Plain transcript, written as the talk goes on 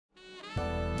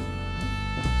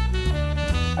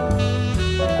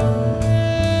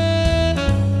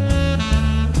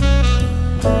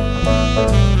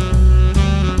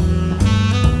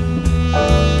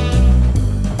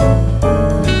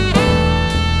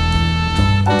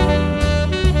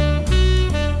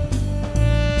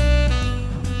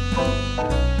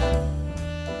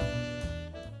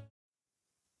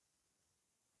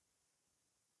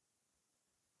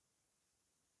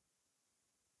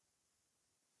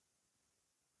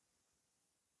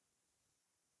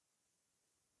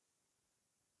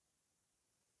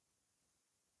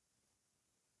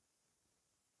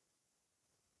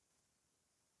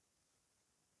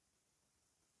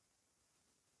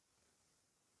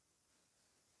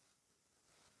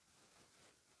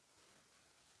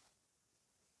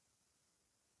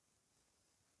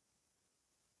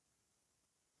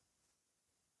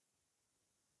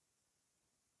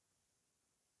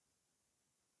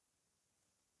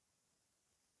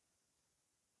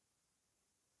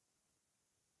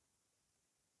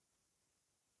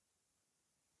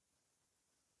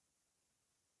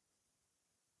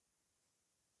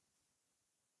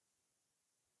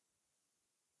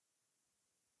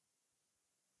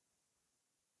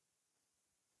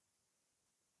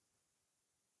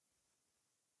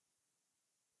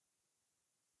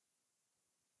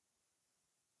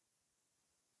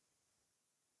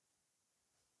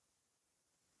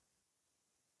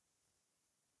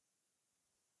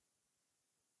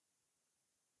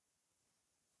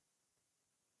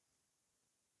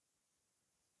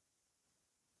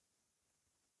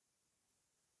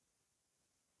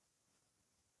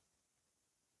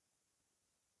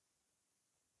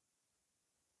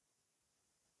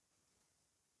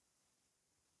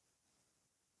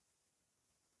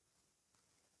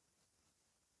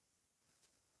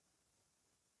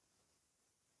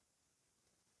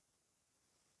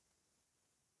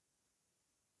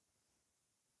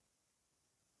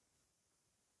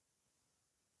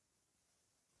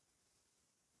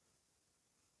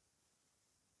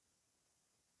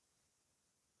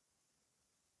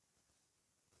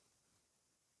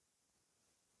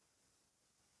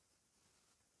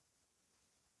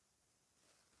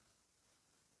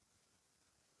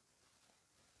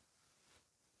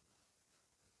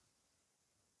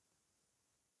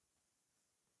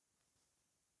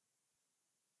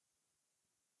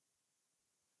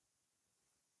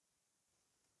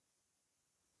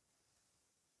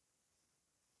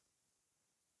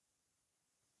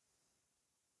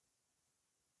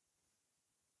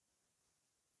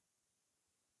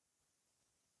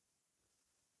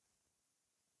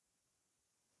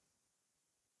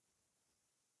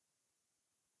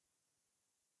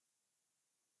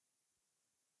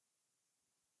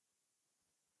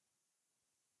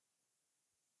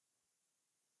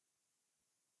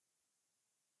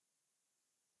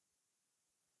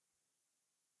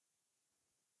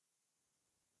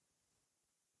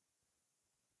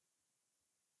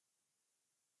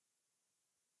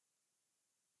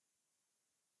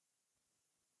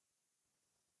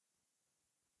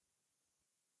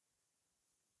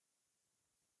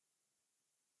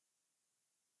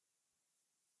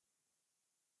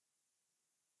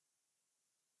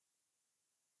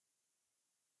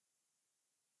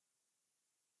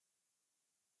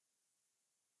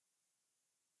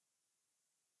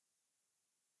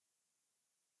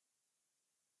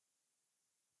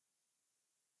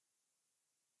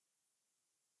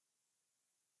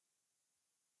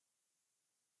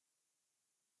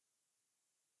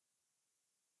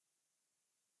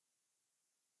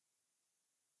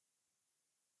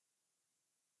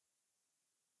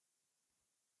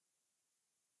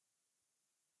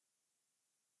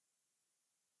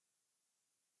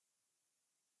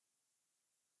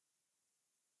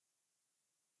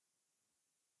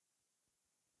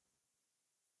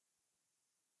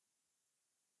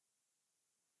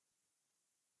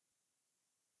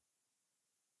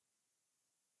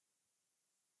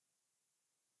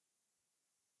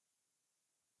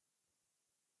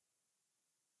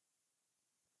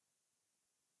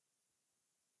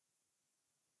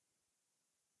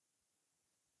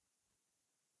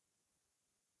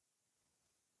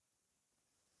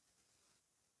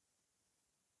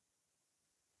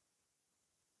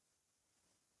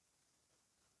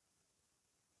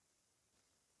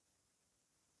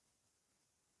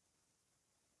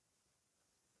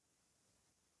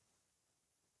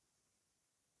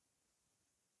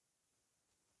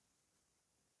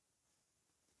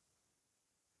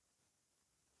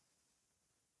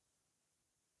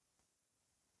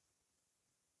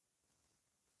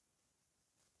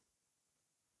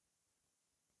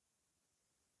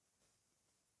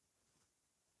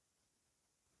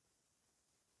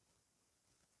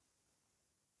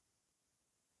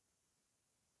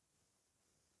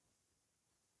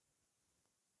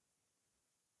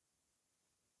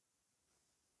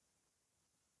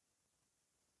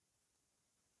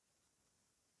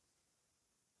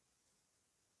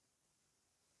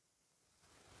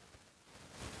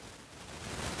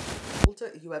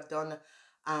cult. You have done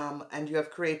and you have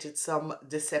created some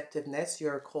deceptiveness.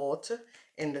 You're caught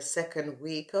in the second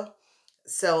week.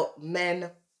 So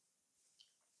men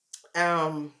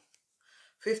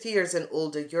 50 years and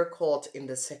older, you're caught in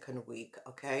the second week,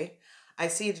 okay? I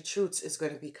see the truth is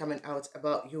going to be coming out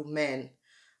about you men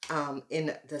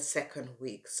in the second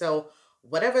week. So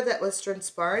whatever that was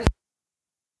transpiring,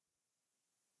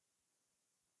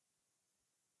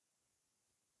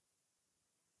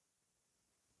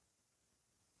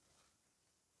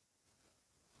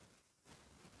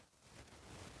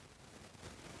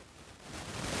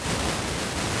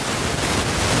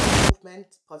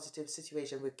 movement, positive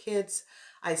situation with kids.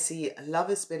 I see love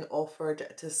has been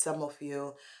offered to some of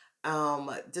you.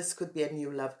 This could be a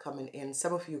new love coming in.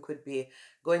 Some of you could be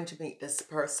going to meet this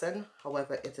person.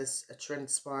 However, it is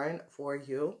transpiring for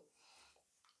you,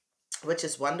 which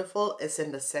is wonderful. It's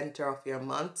in the center of your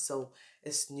month, so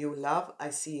it's new love. I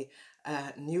see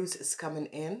news is coming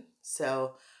in,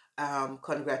 so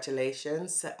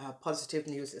congratulations. Positive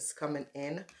news is coming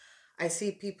in. I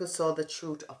see people saw the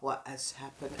truth of what has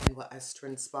happened and what has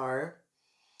transpired.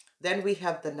 Then we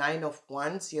have the Nine of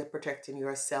Wands. You're protecting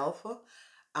yourself.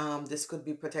 This could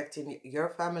be protecting your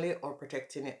family or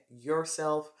protecting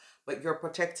yourself, but you're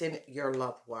protecting your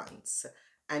loved ones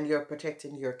and you're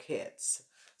protecting your kids.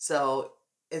 So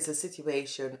it's a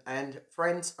situation and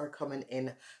friends are coming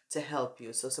in to help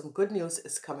you. So some good news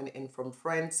is coming in from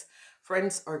friends.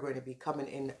 Friends are going to be coming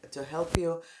in to help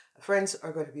you. Friends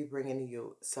are going to be bringing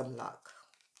you some luck.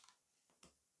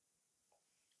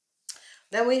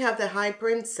 Then we have the High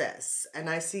Princess, and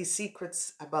I see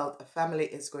secrets about a family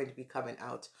is going to be coming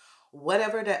out.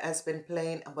 Whatever that has been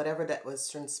playing and whatever that was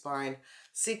transpiring,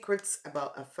 secrets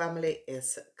about a family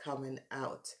is coming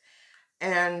out.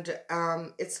 And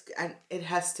it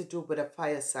has to do with a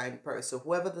fire sign person.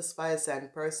 Whoever this fire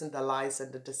sign person, the lies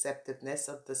and the deceptiveness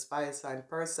of this fire sign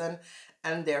person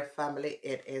and their family,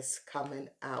 it is coming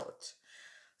out.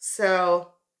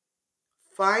 So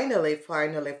finally,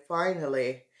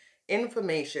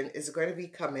 information is going to be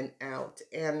coming out.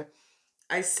 And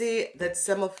I see that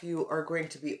some of you are going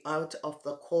to be out of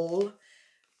the cold,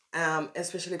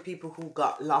 especially people who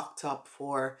got locked up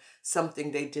for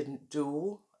something they didn't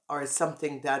do or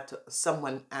something that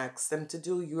someone asked them to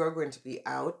do. You are going to be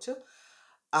out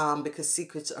because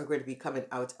secrets are going to be coming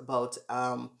out about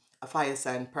a fire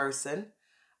sign person.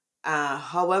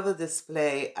 However, this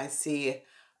play, I see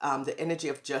the energy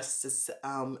of justice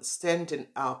standing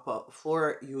up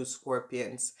for you,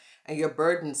 Scorpions, and your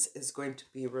burdens is going to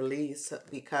be released,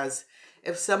 because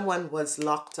if someone was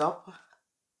locked up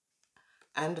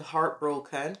and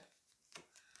heartbroken,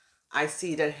 I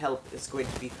see that help is going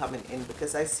to be coming in,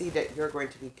 because I see that you're going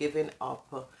to be giving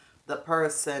up the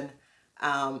person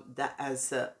that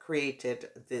has created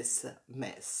this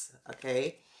mess,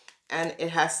 okay? And it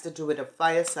has to do with a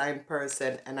fire sign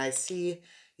person, and I see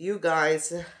you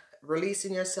guys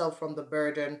releasing yourself from the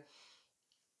burden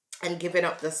and giving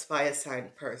up this fire sign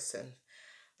person.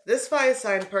 This fire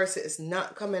sign person is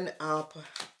not coming up.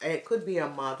 It could be a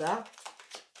mother,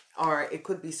 or it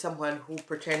could be someone who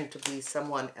pretend to be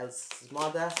someone else's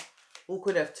mother, who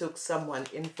could have took someone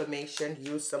information,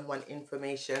 used someone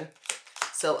information.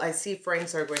 So I see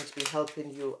friends are going to be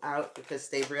helping you out because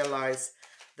they realize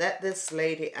that this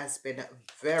lady has been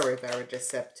very, very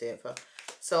deceptive.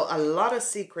 So a lot of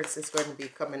secrets is going to be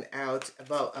coming out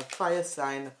about a fire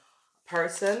sign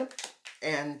person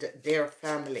and their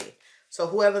family. So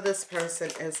whoever this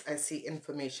person is, I see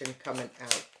information coming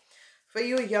out. For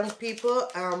you young people,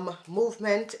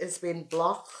 movement is being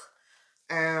blocked.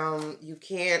 You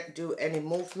can't do any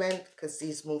movement because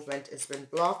this movement has been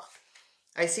blocked.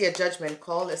 I see a judgment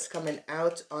call is coming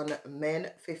out on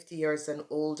men 50 years and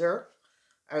older.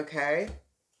 Okay.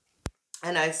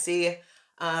 And I see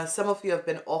some of you have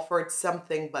been offered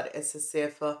something, but it's as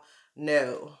if,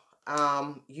 no,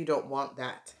 you don't want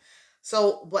that.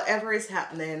 So whatever is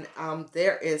happening,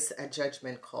 there is a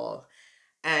judgment call.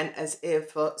 And as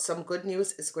if some good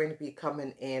news is going to be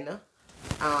coming in.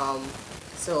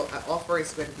 So an offer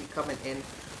is going to be coming in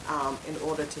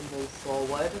order to move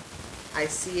forward. I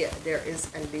see there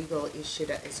is a legal issue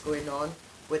that is going on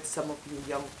with some of you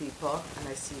young people, and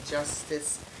I see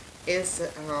justice is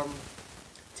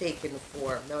taking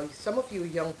form. Now, some of you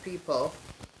young people,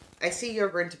 I see you're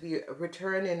going to be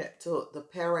returning to the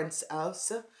parents'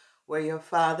 house where your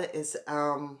father is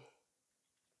a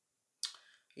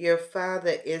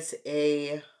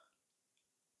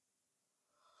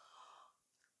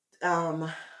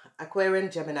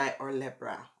Aquarian, Gemini, or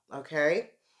Libra.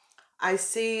 Okay. I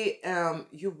see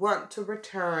you want to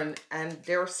return, and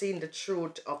they're seeing the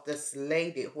truth of this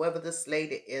lady. Whoever this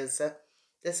lady is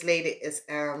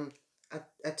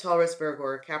a Taurus, Virgo,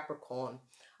 or Capricorn,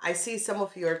 I see some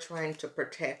of you are trying to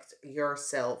protect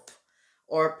yourself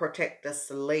or protect this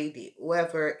lady,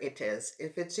 whoever it is.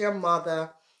 If it's your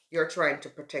mother, you're trying to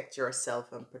protect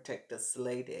yourself and protect this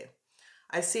lady.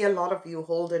 I see a lot of you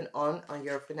holding on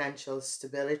your financial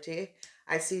stability.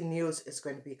 I see news is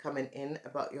going to be coming in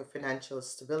about your financial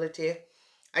stability.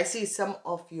 I see some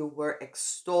of you were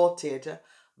extorted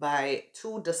by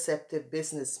two deceptive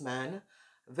businessmen,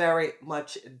 very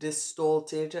much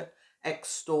distorted,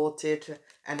 extorted,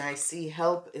 and I see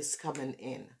help is coming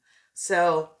in.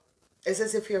 So it's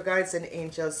as if your guides and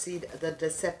angels see the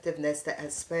deceptiveness that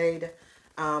has paid,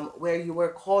 where you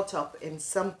were caught up in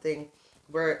something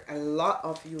where a lot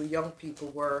of you young people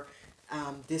were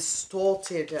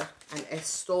distorted and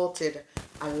extorted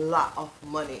a lot of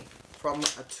money from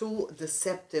two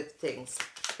deceptive things.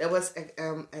 There was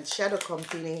a shadow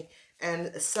company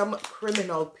and some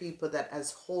criminal people that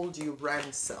has hold you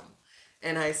ransom.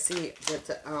 And I see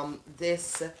that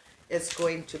this is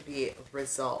going to be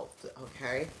resolved,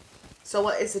 okay? So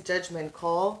what is the judgment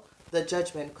call? The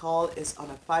judgment call is on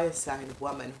a fire sign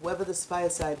woman. Whoever this fire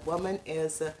sign woman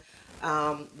is,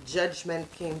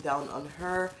 judgment came down on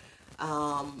her.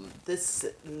 This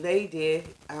lady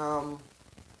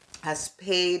has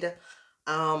paid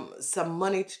some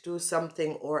money to do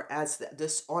something, or as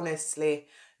dishonestly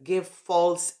give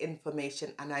false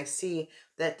information, and I see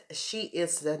that she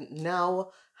is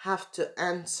now have to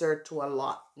answer to a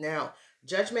lot. Now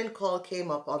judgment call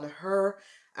came up on her.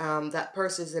 That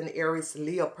person is an Aries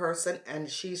Leo person, and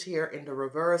she's here in the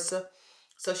reverse,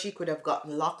 so she could have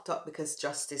gotten locked up because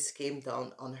justice came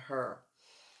down on her.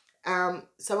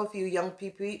 Some of you young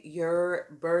people, your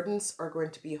burdens are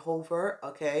going to be over,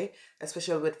 okay,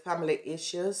 especially with family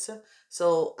issues.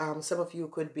 So some of you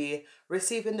could be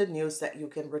receiving the news that you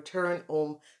can return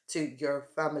home to your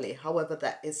family. However,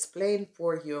 that is plain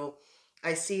for you.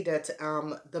 I see that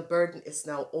the burden is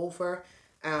now over.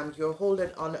 You're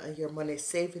holding on your money,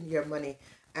 saving your money,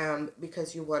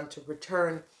 because you want to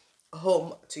return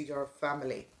home to your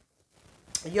family.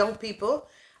 Young people,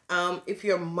 if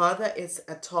your mother is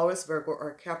a Taurus, Virgo,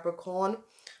 or Capricorn,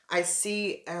 I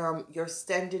see you're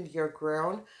standing your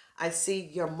ground. I see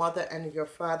your mother and your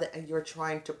father, and you're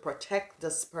trying to protect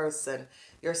this person.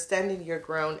 You're standing your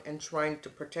ground and trying to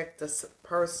protect this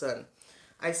person.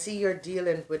 I see you're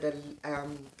dealing with a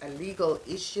legal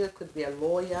issue. It could be a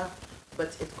lawyer,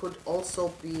 but it could also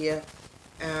be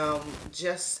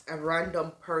just a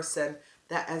random person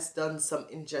that has done some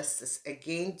injustice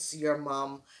against your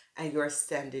mom, and you're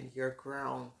standing your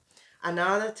ground.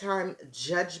 Another time,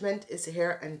 judgment is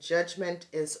here, and judgment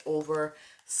is over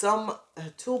some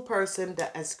two person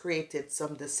that has created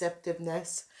some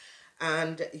deceptiveness,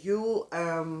 and you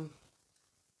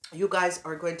guys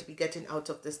are going to be getting out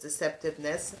of this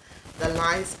deceptiveness, the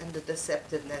lies and the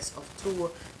deceptiveness of two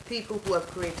people who have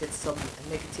created some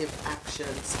negative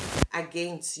actions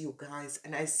against you guys.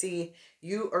 And I see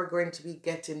you are going to be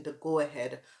getting the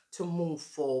go-ahead to move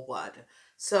forward.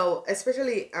 So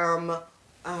especially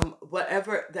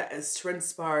whatever that has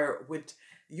transpired with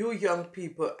you young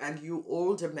people and you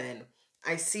older men,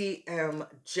 I see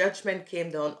judgment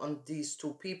came down on these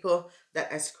two people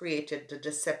that has created the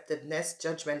deceptiveness.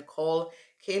 Judgment call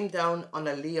came down on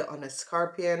a Leo, on a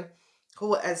Scorpion,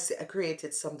 who has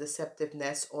created some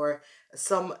deceptiveness, or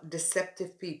some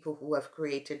deceptive people who have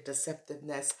created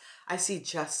deceptiveness. I see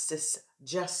justice.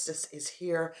 Justice is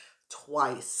here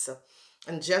twice.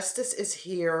 And justice is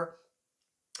here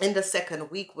in the second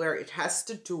week, where it has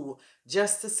to do,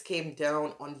 justice came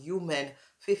down on you men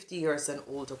 50 years and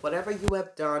older. Whatever you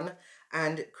have done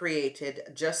and created,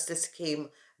 justice came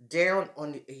down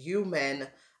on you men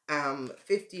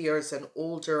 50 years and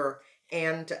older.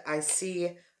 And I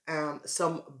see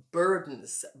some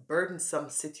burdensome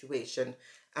situation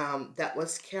that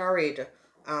was carried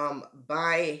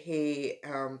by a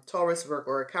Taurus,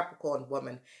 Virgo, or Capricorn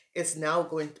woman is now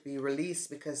going to be released,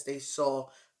 because they saw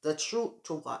the truth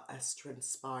to what has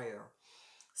transpired.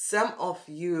 Some of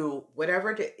you,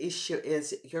 whatever the issue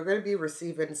is, you're going to be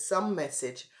receiving some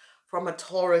message from a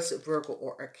Taurus, Virgo,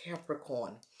 or a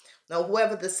Capricorn. Now,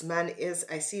 whoever this man is,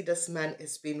 I see this man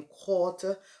is being caught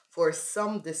for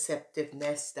some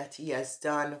deceptiveness that he has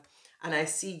done. And I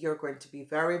see you're going to be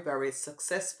very, very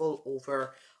successful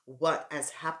over what has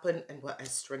happened and what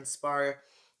has transpired.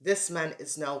 This man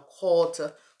is now caught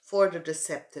for the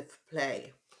deceptive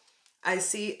play. I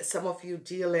see some of you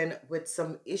dealing with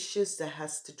some issues that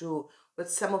has to do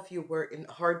with some of you were in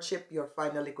hardship. You're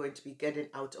finally going to be getting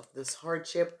out of this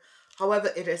hardship.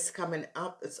 However, it is coming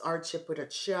up. It's hardship with a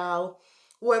child.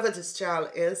 Whoever this child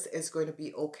is going to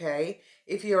be okay.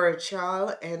 If you're a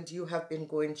child and you have been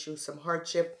going through some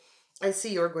hardship, I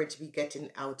see you're going to be getting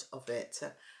out of it.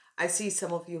 I see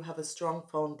some of you have a strong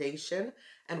foundation,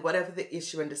 and whatever the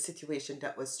issue and the situation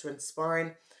that was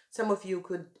transpiring, some of you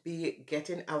could be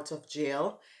getting out of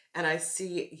jail. And I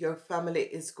see your family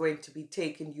is going to be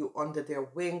taking you under their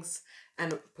wings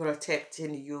and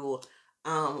protecting you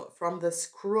from this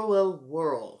cruel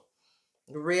world.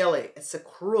 Really, it's a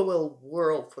cruel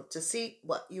world for to see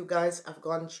what you guys have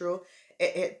gone through.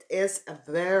 It is a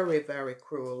very, very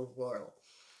cruel world.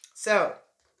 So,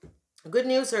 good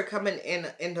news are coming in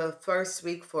the first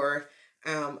week for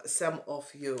some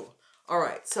of you. All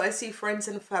right, so I see friends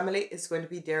and family is going to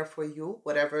be there for you,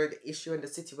 whatever the issue and the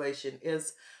situation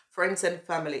is. Friends and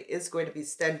family is going to be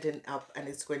standing up and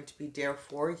it's going to be there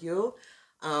for you.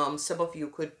 Some of you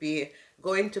could be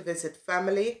going to visit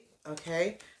family.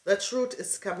 Okay, the truth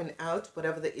is coming out,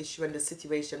 whatever the issue and the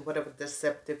situation, whatever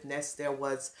deceptiveness there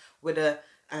was with a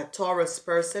Taurus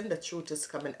person, the truth is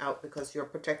coming out because you're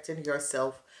protecting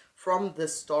yourself from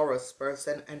this Taurus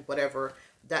person and whatever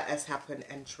that has happened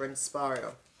and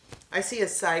transpired. I see a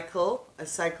cycle. A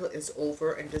cycle is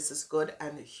over and this is good,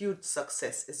 and huge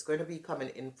success is going to be coming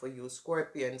in for you,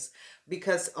 Scorpions,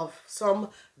 because of some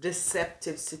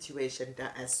deceptive situation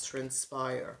that has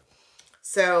transpired.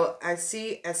 So I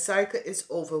see a cycle is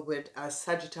over with a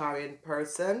Sagittarian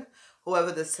person,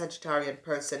 whoever the Sagittarian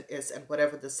person is and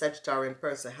whatever the Sagittarian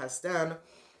person has done.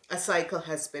 A cycle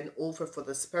has been over for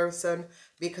this person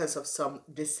because of some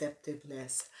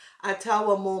deceptiveness. A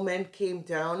tower moment came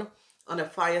down on a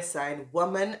fire sign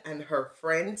woman and her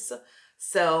friends.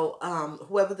 So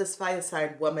whoever this fire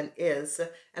sign woman is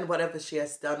and whatever she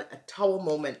has done, a tower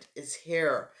moment is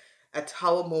here. A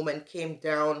tower moment came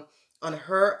down on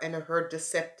her and her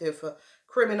deceptive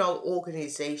criminal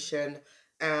organization.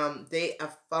 They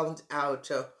have found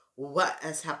out what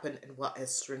has happened and what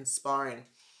has transpired.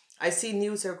 I see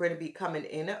news are going to be coming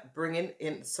in, bringing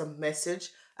in some message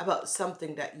about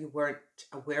something that you weren't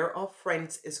aware of.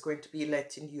 Friends is going to be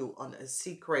letting you on a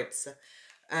secrets.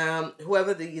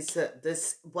 Whoever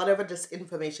whatever this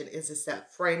information is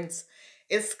that friends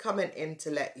is coming in to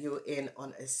let you in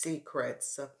on a secret.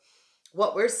 So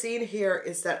what we're seeing here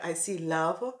is that I see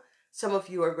love. Some of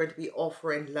you are going to be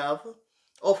offering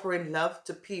love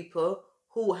to people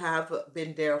who have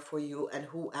been there for you and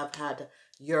who have had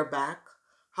your back.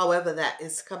 However that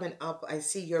is coming up, I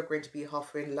see you're going to be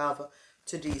offering love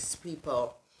to these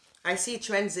people. I see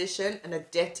transition and a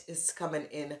debt is coming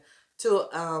in to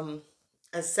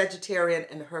a Sagittarian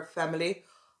and her family,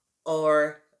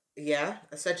 or yeah,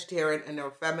 a Sagittarian and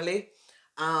her family.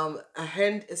 A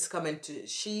hand is coming to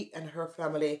she and her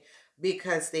family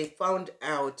because they found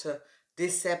out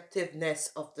deceptiveness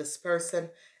of this person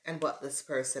and what this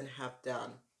person have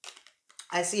done.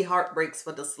 I see heartbreaks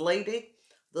for this lady.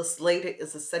 This lady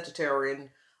is a Sagittarian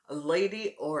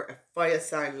lady or a fire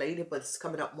sign lady, but it's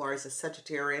coming up more as a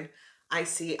Sagittarian. I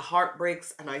see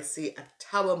heartbreaks and I see a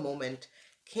tower moment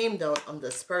came down on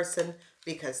this person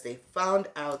because they found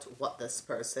out what this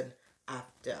person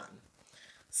have done.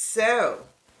 So,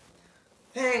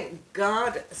 thank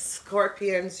God,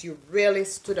 Scorpions, you really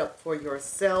stood up for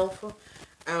yourself.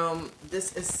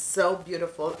 This is so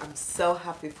beautiful. I'm so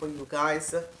happy for you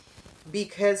guys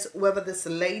because whoever this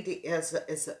lady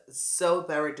is so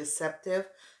very deceptive.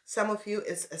 Some of you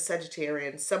is a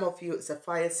Sagittarian. Some of you is a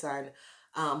fire sign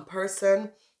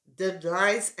person. The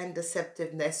lies and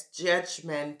deceptiveness,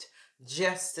 judgment,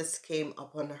 justice came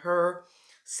upon her.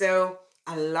 So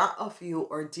a lot of you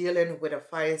are dealing with a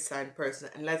fire sign person,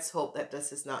 and let's hope that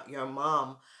this is not your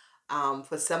mom.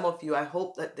 For some of you, I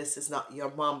hope that this is not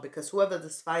your mom, because whoever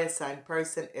this fire sign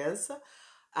person is,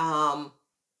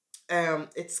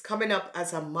 it's coming up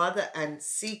as a mother and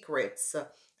secrets,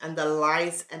 and the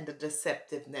lies and the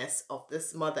deceptiveness of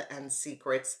this mother and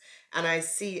secrets. And I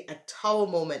see a tower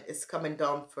moment is coming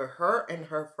down for her and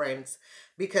her friends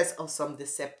because of some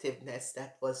deceptiveness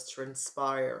that was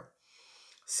transpired.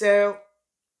 So,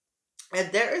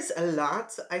 and there is a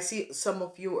lot. I see some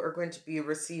of you are going to be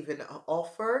receiving an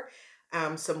offer.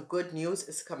 Some good news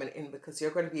is coming in because you're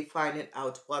going to be finding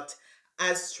out what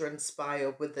has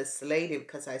transpired with this lady,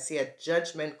 because I see a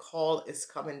judgment call is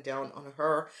coming down on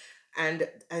her. And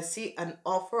I see an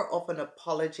offer of an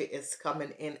apology is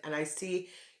coming in. And I see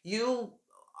you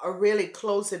are really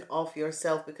closing off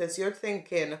yourself because you're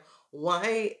thinking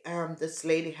why this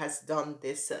lady has done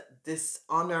this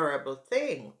dishonorable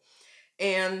thing.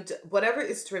 And whatever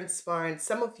is transpiring,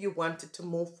 some of you wanted to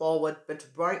move forward, but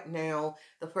right now,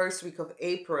 the first week of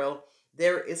April,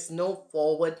 there is no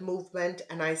forward movement.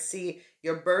 And I see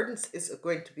your burdens is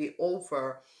going to be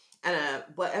over. And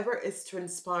whatever is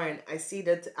transpiring, I see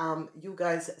that you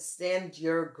guys stand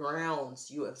your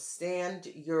grounds. You have stand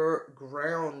your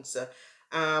grounds.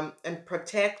 And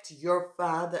protect your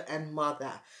father and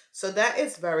mother. So that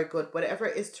is very good. Whatever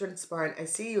is transpiring, I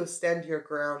see you stand your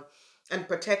ground and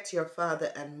protect your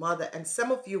father and mother. And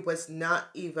some of you was not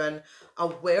even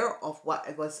aware of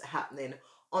what was happening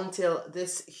until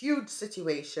this huge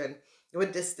situation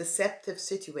with this deceptive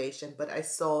situation. But I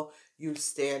saw you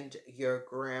stand your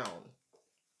ground.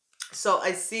 So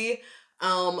I see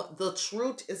the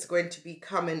truth is going to be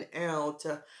coming out.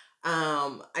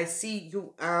 I see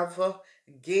you have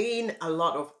gained a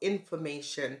lot of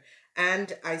information,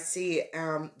 and I see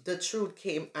the truth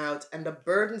came out and the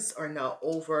burdens are now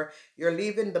over. You're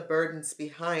leaving the burdens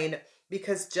behind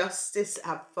because justice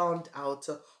have found out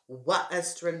what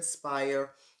has transpired.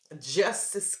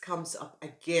 Justice comes up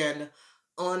again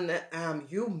on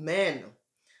you men.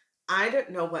 I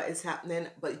don't know what is happening,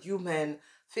 but you men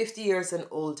 50 years and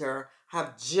older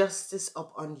have justice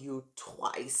up on you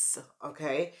twice.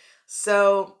 Okay.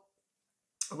 So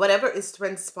whatever is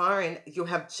transpiring, you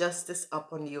have justice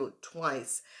up on you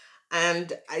twice.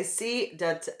 And I see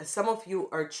that some of you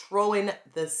are throwing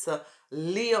this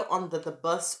Leo under the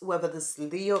bus, whoever this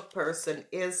Leo person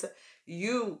is.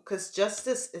 You, because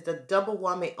justice is a double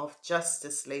whammy of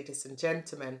justice, ladies and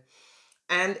gentlemen.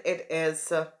 And it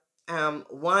is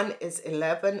one is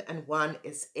 11 and one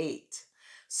is 8.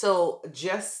 So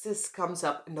justice comes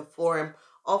up in the form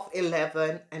of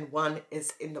 11 and one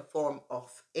is in the form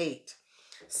of 8.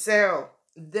 So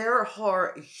there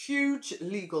are huge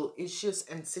legal issues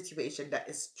and situation that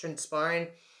is transpiring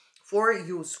for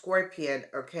you, Scorpion,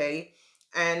 okay?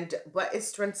 And what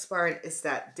is transpiring is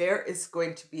that there is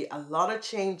going to be a lot of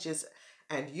changes,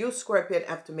 and you, Scorpion,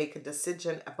 have to make a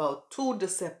decision about two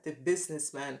deceptive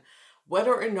businessmen,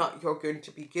 whether or not you're going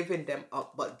to be giving them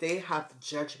up, but they have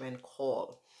judgment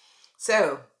call.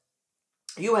 So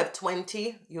you have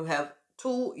 20, you have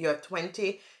 2, you have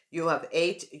 20, you have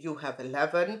 8, you have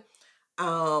 11.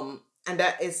 And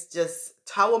that is just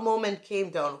tower moment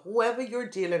came down. Whoever you're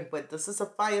dealing with, this is a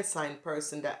fire sign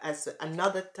person that has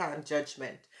another time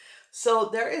judgment. So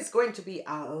there is going to be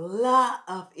a lot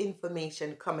of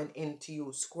information coming into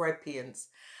you, Scorpions.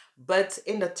 But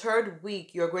in the third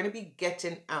week, you're going to be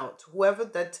getting out. Whoever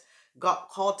that got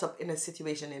caught up in a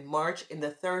situation in March, in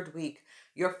the third week,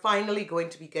 you're finally going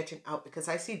to be getting out, because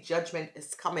I see judgment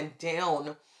is coming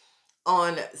down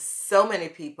on so many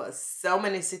people, so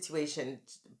many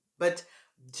situations. But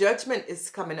judgment is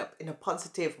coming up in a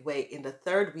positive way in the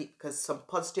third week, because some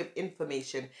positive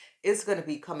information is going to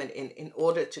be coming in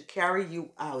order to carry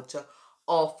you out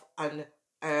of an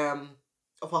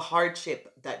of a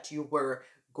hardship that you were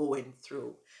going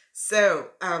through. So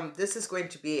this is going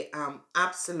to be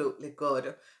absolutely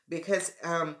good, because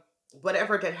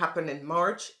whatever that happened in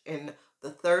March, in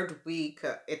the third week,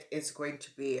 it is going to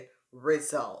be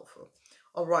resolved.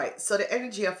 All right, so the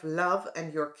energy of love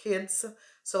and your kids.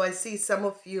 So I see some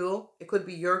of you, it could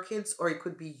be your kids or it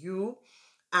could be you.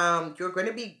 You're going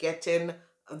to be getting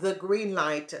the green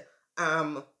light,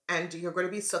 and you're going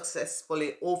to be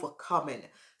successfully overcoming.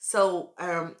 So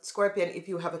Scorpion, if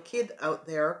you have a kid out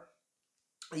there,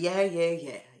 yeah.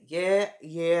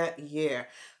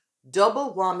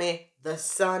 Double whammy, the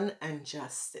sun and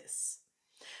justice.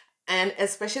 And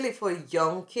especially for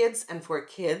young kids and for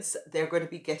kids, they're going to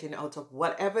be getting out of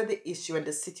whatever the issue and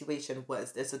the situation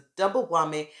was. There's a double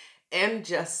whammy and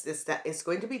justice that is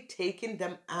going to be taking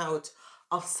them out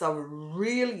of some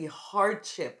really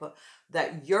hardship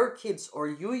that your kids or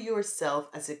you yourself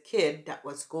as a kid that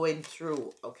was going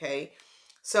through, okay?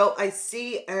 So I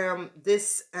see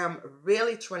this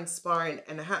really transpiring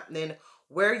and happening,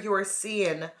 where you're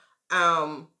seeing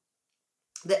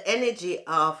the energy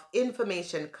of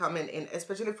information coming in,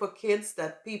 especially for kids,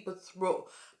 that people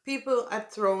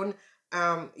have thrown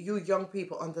you young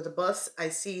people under the bus. I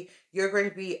see you're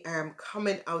going to be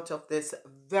coming out of this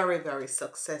very, very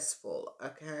successful,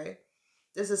 okay?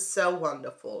 This is so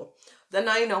wonderful. The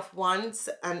 9 of Wands,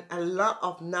 and a lot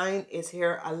of 9 is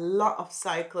here. A lot of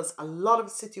cycles, a lot of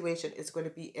situation is going to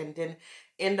be ending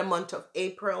in the month of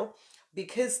April,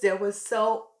 because there was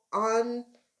so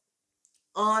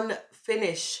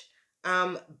unfinished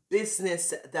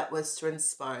business that was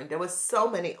transpiring. There was so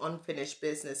many unfinished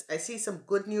business. I see some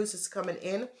good news is coming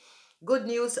in. Good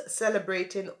news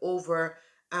celebrating over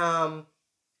the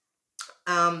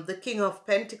King of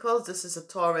Pentacles. This is a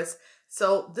Taurus.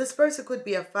 So this person could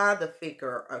be a father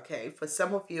figure, okay? For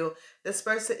some of you, this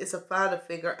person is a father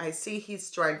figure. I see he's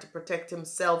trying to protect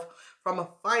himself from a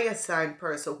fire sign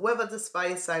person. Whoever this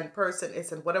fire sign person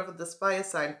is and whatever this fire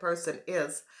sign person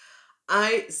is,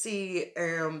 I see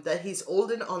that he's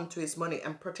holding on to his money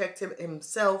and protecting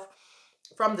himself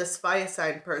from this fire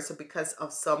sign person because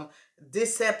of some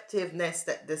deceptiveness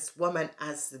that this woman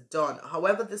has done.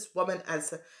 However, this woman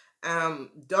has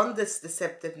done this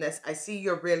deceptiveness, I see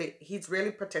he's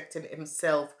really protecting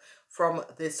himself from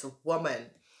this woman.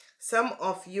 Some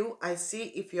of you, I see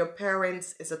if your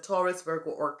parents is a Taurus,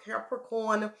 Virgo, or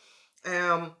Capricorn,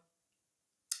 um,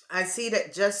 I see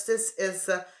that justice is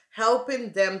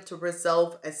helping them to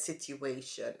resolve a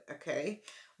situation, okay?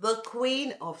 The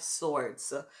Queen of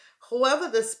Swords. Whoever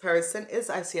this person is,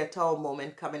 I see a tall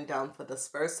moment coming down for this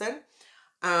person.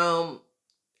 Um,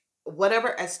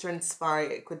 Whatever has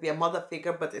transpired, it could be a mother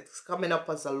figure, but it's coming up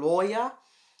as a lawyer.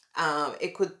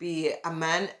 It could be a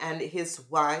man and his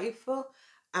wife.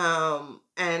 And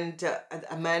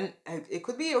a man, it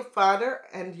could be your father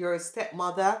and your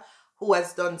stepmother who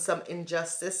has done some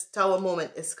injustice. Tower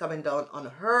moment is coming down on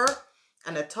her,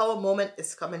 and a tower moment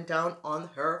is coming down on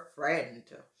her friend.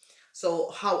 So,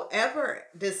 however,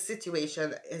 this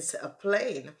situation is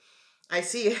playing, I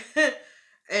see,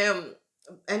 um,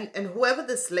 and whoever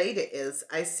this lady is,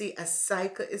 I see a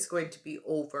cycle is going to be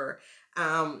over.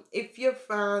 If your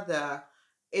father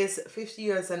is 50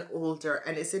 years and older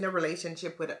and is in a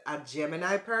relationship with a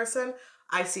Gemini person,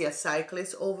 I see a cycle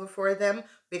is over for them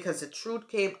because the truth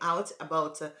came out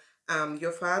about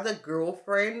your father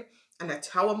girlfriend, and a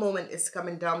tower moment is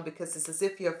coming down because it's as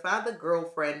if your father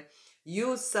girlfriend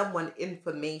used someone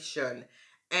information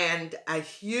and a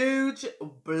huge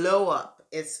blow up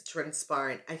is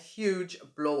transpiring, a huge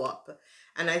blow up.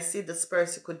 And I see this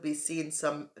person could be seeing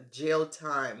some jail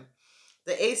time.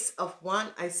 The Ace of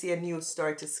Wands, I see a new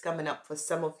start is coming up for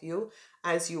some of you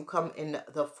as you come in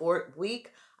the 4th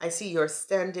week. I see you're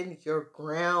standing your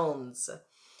grounds.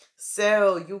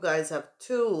 So you guys have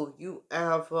 2, you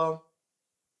have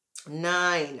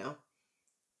 9,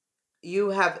 you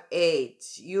have 8,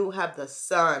 you have the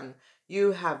Sun,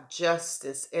 you have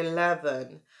Justice,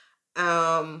 11.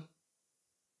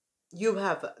 You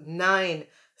have 9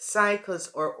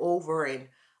 cycles are overing.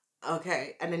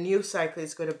 Okay, and a new cycle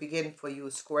is going to begin for you,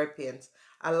 Scorpions.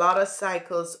 A lot of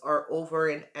cycles are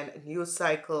overing, and a new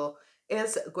cycle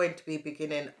is going to be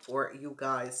beginning for you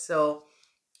guys. So,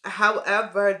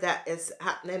 however that is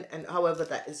happening and however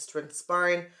that is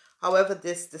transpiring, however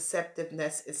this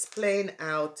deceptiveness is playing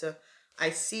out, I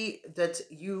see that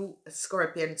you,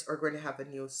 Scorpions, are going to have a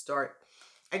new start.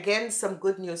 Again, some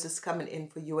good news is coming in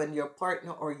for you and your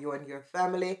partner, or you and your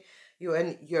family, you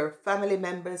and your family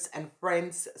members and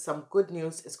friends. Some good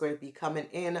news is going to be coming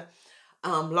in.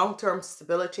 Long-term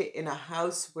stability in a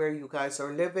house where you guys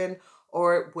are living,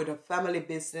 or with a family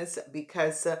business,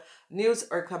 because news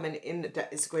are coming in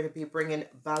that is going to be bringing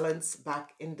balance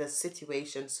back in the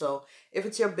situation. So if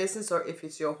it's your business or if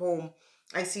it's your home,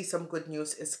 I see some good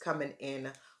news is coming in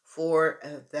for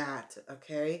that.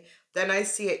 Okay, then I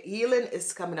see a healing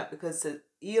is coming up, because the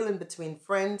healing between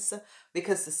friends,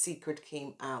 because the secret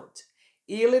came out.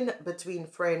 Healing between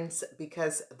friends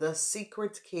because the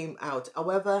secret came out.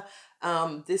 However,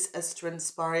 this has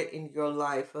transpired in your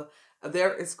life.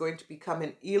 There is going to be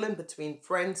coming healing between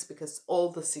friends because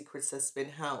all the secrets has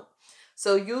been out.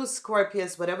 So you,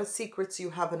 Scorpios, whatever secrets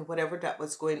you have and whatever that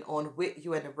was going on with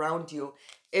you and around you,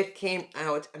 it came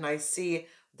out. And I see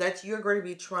that you're going to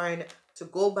be trying to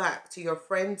go back to your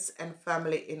friends and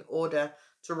family in order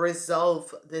to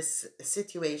resolve this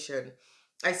situation.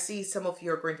 I see some of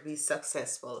you are going to be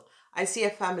successful. I see a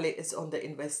family is under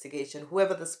investigation,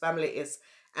 whoever this family is,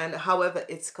 and however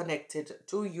it's connected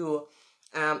to you.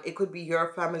 It could be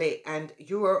your family, and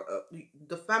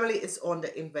the family is on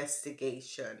the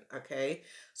investigation. Okay,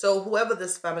 so whoever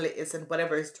this family is and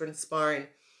whatever is transpiring,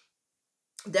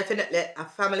 definitely a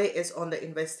family is on the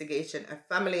investigation. A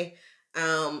family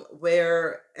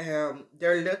where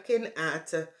they're looking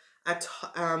at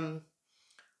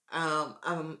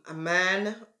a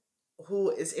man who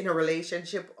is in a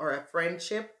relationship or a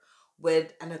friendship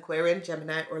with an Aquarian,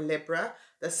 Gemini, or Libra.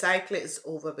 The cycle is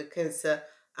over because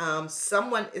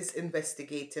someone is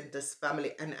investigating this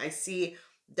family, and I see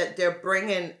that they're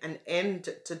bringing an end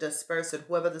to this person,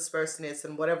 whoever this person is,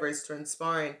 and whatever is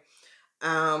transpiring.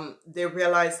 They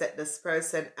realize that this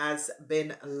person has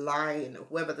been lying.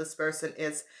 Whoever this person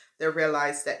is, they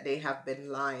realize that they have been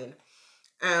lying.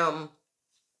 Um,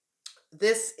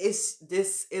 this is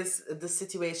the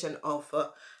situation of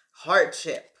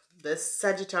hardship. This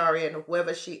Sagittarian,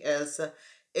 whoever she is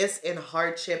in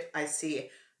hardship. I see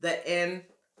the end,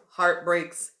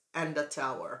 heartbreaks, and the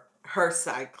Tower. Her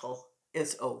cycle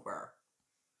is over.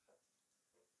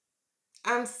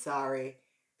 I'm sorry.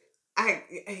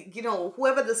 You know,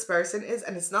 whoever this person is,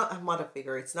 and it's not a mother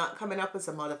figure, it's not coming up as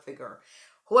a mother figure.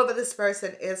 Whoever this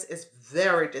person is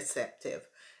very deceptive,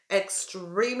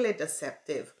 extremely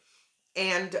deceptive.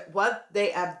 And what they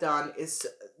have done is,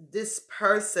 this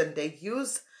person, they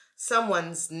use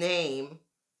someone's name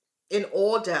in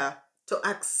order to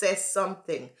access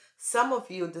something. Some of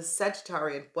you, the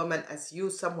Sagittarian woman, has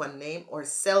used someone's name or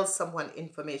sell someone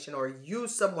information or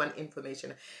use someone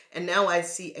information. And now I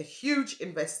see a huge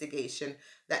investigation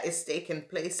that is taking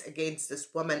place against this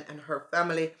woman and her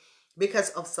family because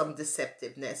of some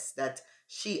deceptiveness that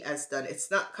she has done. It's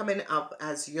not coming up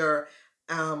as your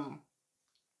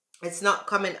it's not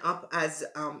coming up as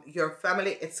your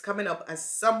family. It's coming up as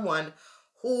someone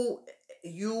who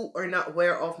you are not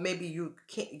aware of. Maybe you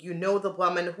can't, you know the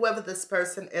woman, whoever this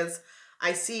person is.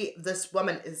 I see this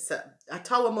woman is a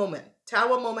tower moment.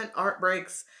 Tower moment,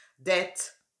 heartbreaks,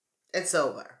 death. It's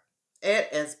over. It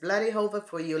is bloody over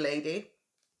for you, lady.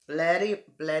 Bloody,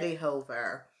 bloody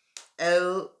over.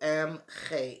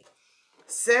 OMG.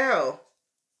 So,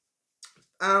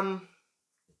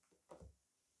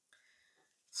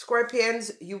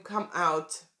 Scorpions, you come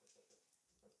out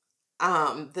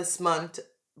this month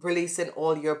releasing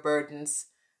all your burdens,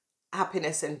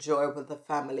 happiness and joy with the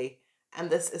family. And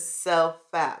this is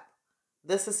self-fab.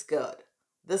 This is good.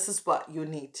 This is what you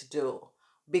need to do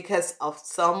because of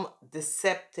some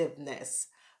deceptiveness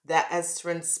that has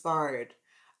transpired,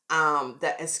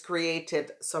 that has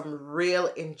created some real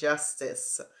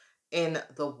injustice in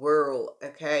the world.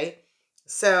 Okay,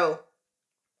 so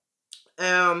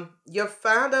your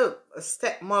father,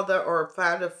 stepmother, or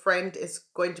father friend is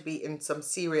going to be in some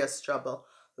serious trouble.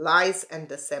 Lies and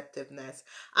deceptiveness.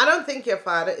 I don't think your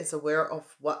father is aware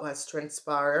of what has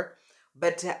transpired,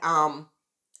 but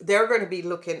they're going to be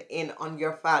looking in on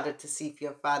your father to see if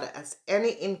your father has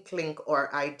any inkling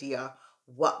or idea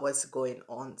what was going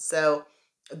on. So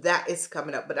that is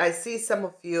coming up. But I see some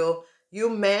of you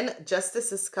men,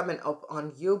 justice is coming up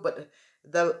on you, but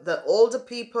the older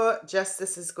people,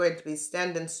 justice is going to be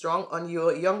standing strong on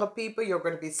you. Younger people, you're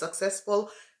going to be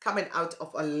successful coming out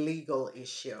of a legal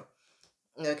issue.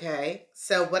 Okay,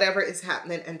 so whatever is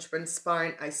happening and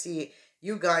transpiring, I see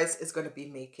you guys is going to be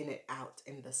making it out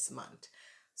in this month.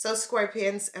 So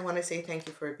Scorpions, I want to say thank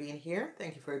you for being here.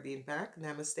 Thank you for being back.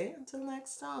 Namaste. Until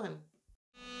next time.